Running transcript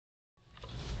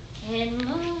And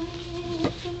morning.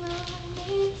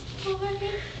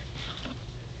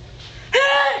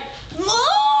 Hey!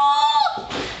 Mom!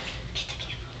 Get the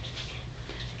camera.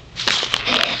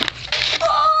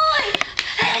 Boy!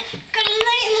 Good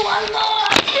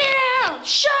 911. Sit down!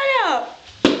 Shut up!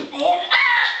 And,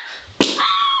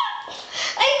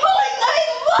 I'm calling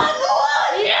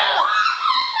 911. Yeah.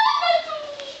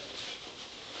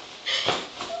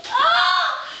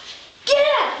 Get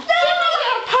out! No. Give me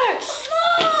your purse!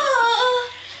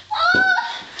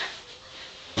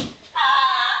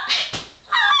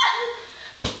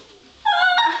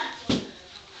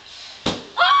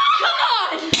 Come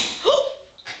on!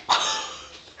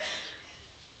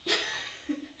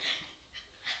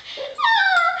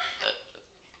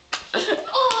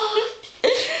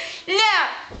 Now,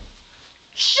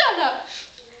 shut up!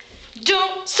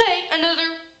 Don't say another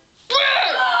word!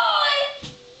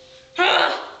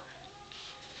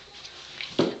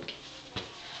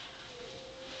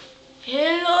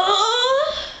 Hello?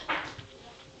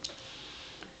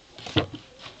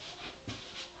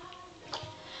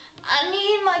 I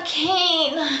need my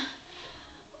cane.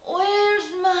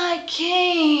 Where's my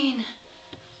cane?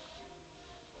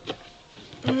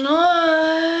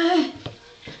 No.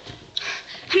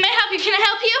 May I help you? Can I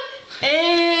help you?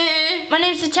 My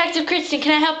name's Detective Kristen.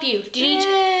 Can I help you? Do you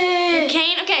need your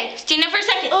cane? Okay, stand up for a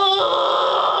second.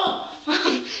 Oh!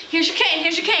 Here's your cane.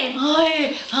 Here's your cane.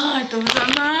 I don't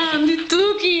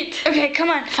took it. Okay, come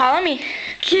on. Follow me.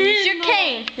 Here's your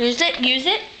cane. Use it. Use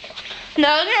it.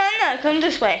 No. Come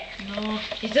this way. No,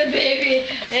 it's a baby.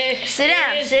 Sit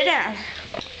down. Sit down.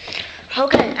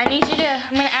 Okay, I need you to.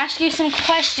 I'm gonna ask you some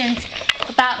questions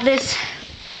about this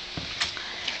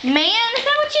man. Is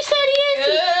that what you said he is?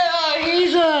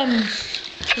 He's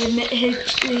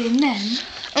man.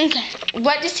 Okay.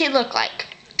 What does he look like?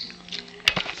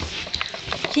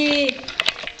 He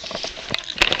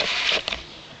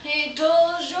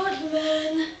tall, short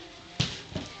man.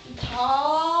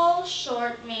 Tall,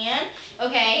 short man.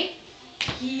 Okay.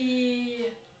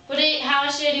 How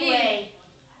much did he weigh?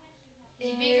 Is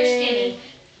he big or skinny?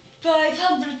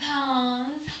 500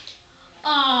 pounds.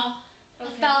 Okay.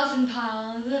 1,000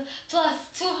 pounds plus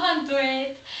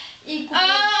 200 equals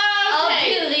Oh,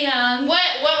 okay. a billion. What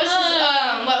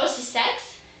was his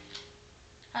sex?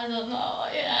 I don't know.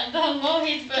 Yeah, I don't know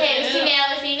his Okay, was he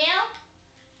male or female?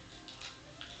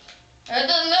 I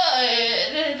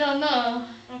don't know.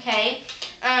 Okay.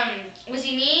 Was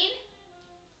he mean?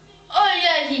 Oh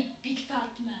yeah, he big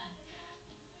fat man.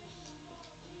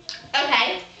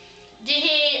 Okay. Did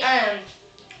he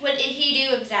what did he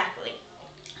do exactly?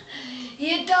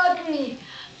 He taught me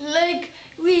like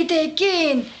we take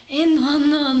in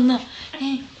no.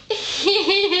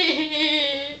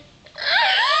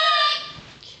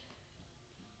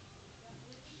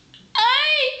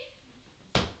 I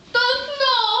don't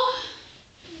know.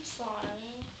 I'm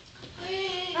sorry.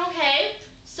 Okay.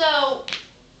 So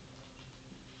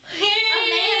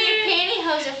man, your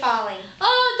pantyhose are falling.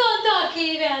 Oh, don't talk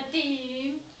about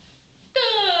him.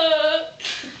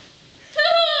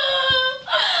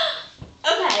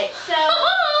 Okay, so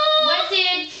what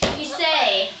did he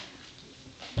say?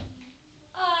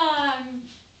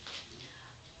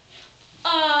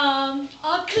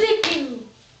 I'll clip you.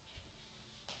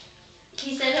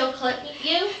 He said he'll clip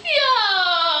you?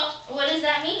 Yeah. What does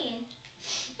that mean?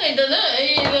 I don't know.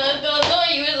 I don't know.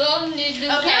 He was on the Okay. I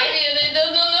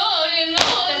don't know.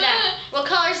 Sit down. What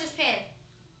color is this pen?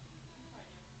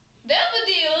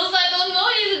 Daffodils. I don't know.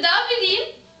 It's a daffodil.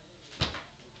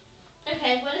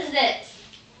 Okay, what is this?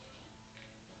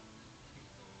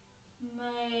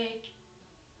 My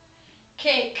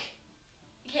cake.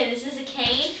 Okay, this is a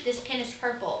cane. This pen is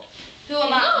purple. Who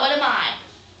am I? No. What am I?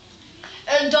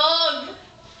 A dog.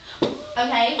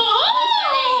 Okay.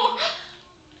 Oh!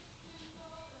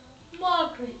 What's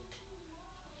Margaret.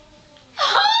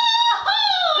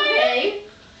 my name? Okay.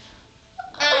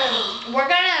 We're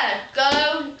gonna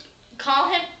go call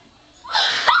him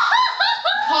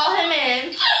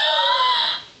in.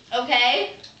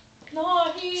 Okay? No, So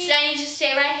I need you to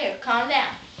stay right here. Calm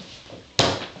down.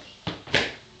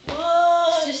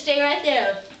 What? Just stay right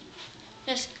there.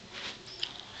 Just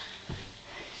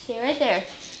stay right there.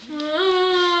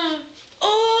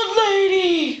 Old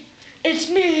lady, it's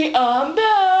me. I'm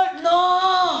back.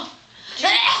 No.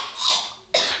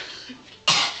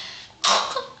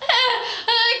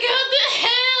 I got the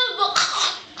help.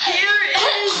 Here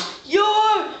is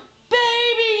your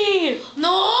baby.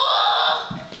 No. Oh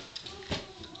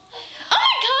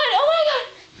my god. Oh my god.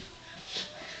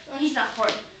 Well, he's not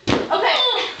important. Okay.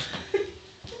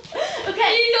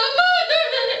 Okay. Shut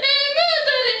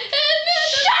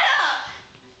Shut up!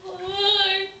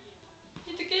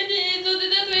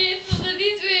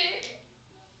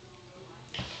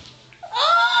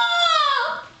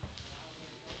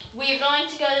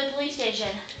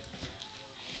 vision.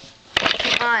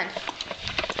 Come on.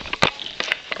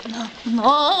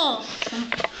 No.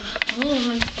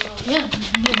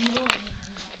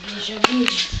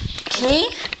 Okay.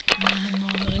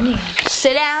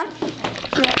 Sit down.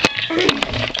 We're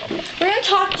going to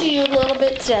talk to you a little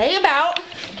bit today about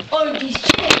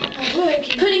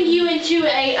putting you into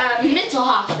a mental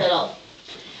hospital.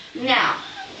 Now,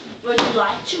 would you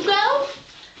like to go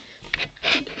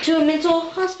to a mental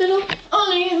hospital?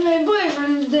 Only my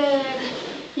boyfriend's dead.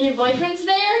 Your boyfriend's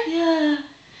there? Yeah.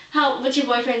 What's your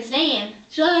boyfriend's name?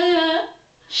 Shia.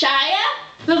 Shia?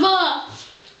 LaBeouf.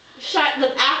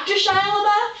 The actor Shia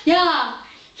LaBeouf? Yeah.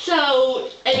 So,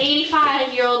 an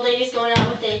 85-year-old lady's going out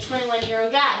with a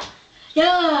 21-year-old guy.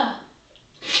 Yeah.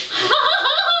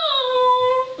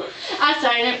 I'm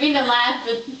sorry, I didn't mean to laugh,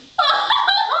 but...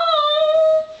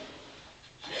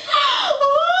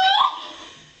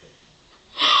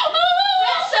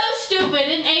 That's so stupid.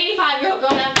 An 85-year-old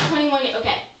going out with a 21-year-old...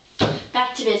 Okay,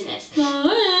 back to business.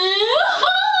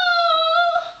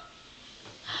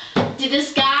 Did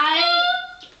this guy...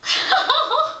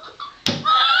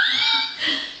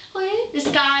 This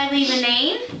guy leave a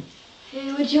name?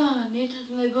 Hey, what John? It has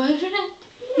my boyfriend.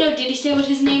 No, did he say what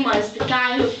his name was? The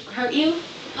guy who hurt you?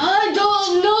 I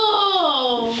don't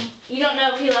know. You don't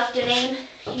know if he left a name?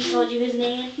 He told you his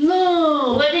name?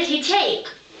 No. What did he take?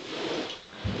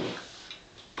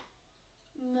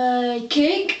 My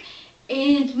cake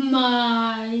and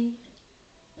my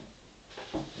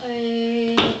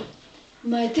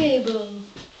table.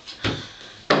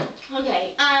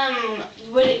 Okay,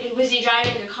 was he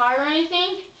driving a car or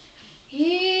anything?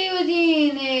 He was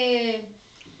in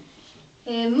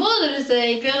a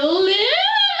motorcycle.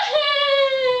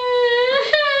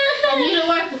 I need to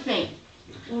work with me.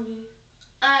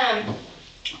 Okay.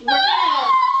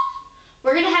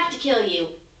 We're gonna have to kill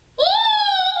you.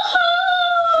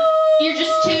 You're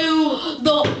just too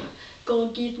Go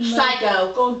get my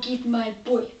psycho. Go get my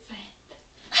boyfriend.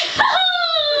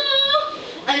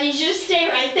 I need you to stay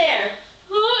right there.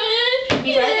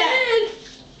 Be right back.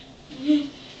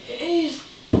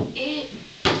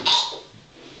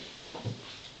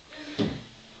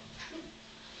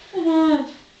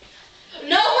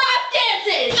 No lap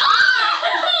dances!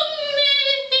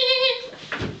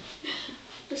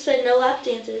 I said no lap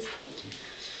dances.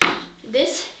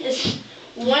 This is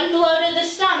one blow to the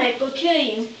stomach will kill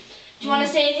you. Do you want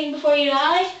to say anything before you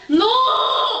die? No!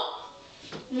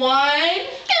 1,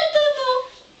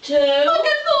 2,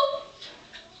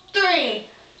 3.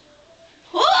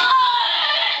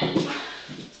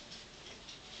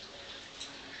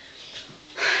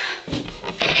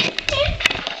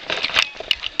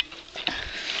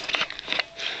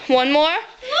 One more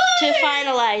to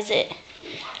finalize it.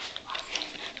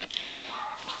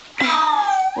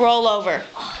 Roll over.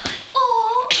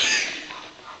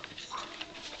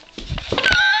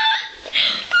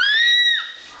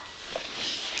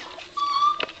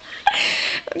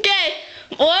 Okay,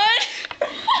 1, 2.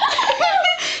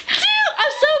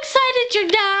 I'm so excited you're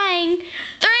dying.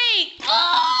 3.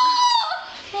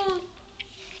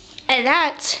 And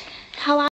that's how I